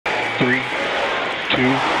3, 2, 1.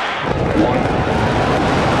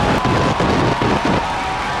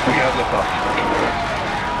 We have liftoff.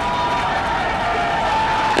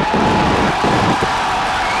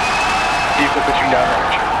 Vehicle pitching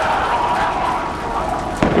downrange.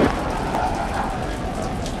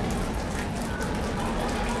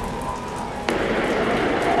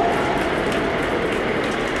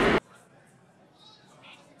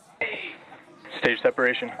 Stage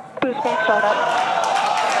separation. Boost bank startup.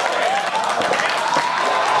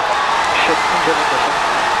 Ship engine ignition.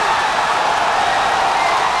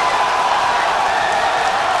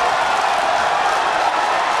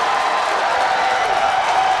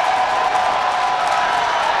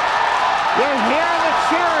 You're hearing the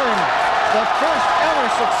cheering. The first ever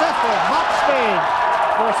successful hot stage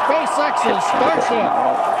for SpaceX's Starship.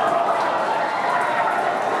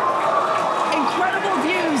 Incredible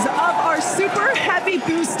views of our Super Heavy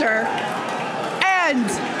booster. And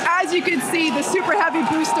as you can see, the Super Heavy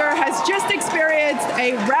booster has just experienced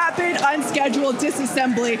a rapid, unscheduled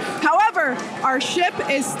disassembly. However, our ship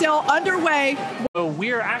is still underway. So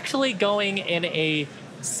we're actually going in a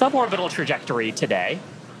suborbital trajectory today,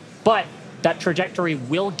 but that trajectory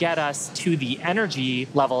will get us to the energy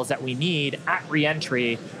levels that we need at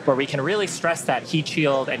reentry, where we can really stress that heat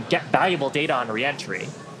shield and get valuable data on reentry.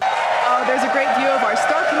 There's a great view of our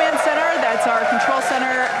Star Command Center. That's our control center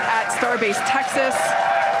at Starbase, Texas.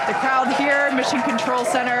 The crowd here, Mission Control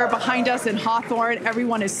Center behind us in Hawthorne.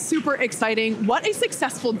 Everyone is super exciting. What a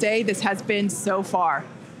successful day this has been so far.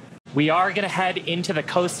 We are going to head into the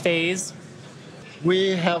coast phase. We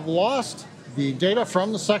have lost the data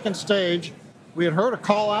from the second stage. We had heard a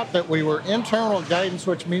call out that we were internal guidance,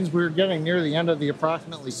 which means we were getting near the end of the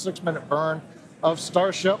approximately 6-minute burn of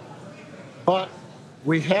Starship. But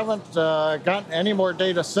we haven't gotten any more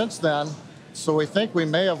data since then, so we think we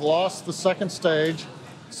may have lost the second stage.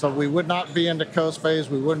 So we would not be into coast phase.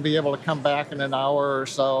 We wouldn't be able to come back in an hour or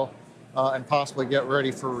so and possibly get ready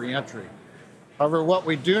for reentry. However, what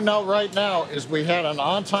we do know right now is we had an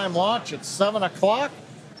on-time launch at 7 o'clock.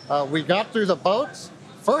 We got through the boats.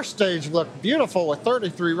 First stage looked beautiful with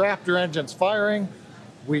 33 Raptor engines firing.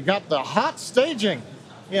 We got the hot staging,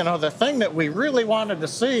 you know, the thing that we really wanted to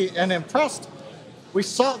see and impressed. We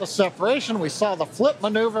saw the separation, we saw the flip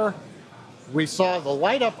maneuver, we saw the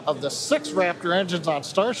light up of the 6 Raptor engines on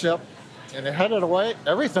Starship, and it headed away.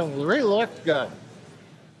 Everything really looked good.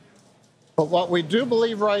 But what we do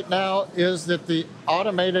believe right now is that the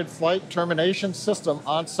automated flight termination system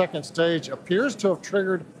on second stage appears to have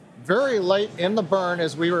triggered very late in the burn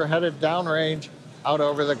as we were headed downrange out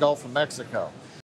over the Gulf of Mexico.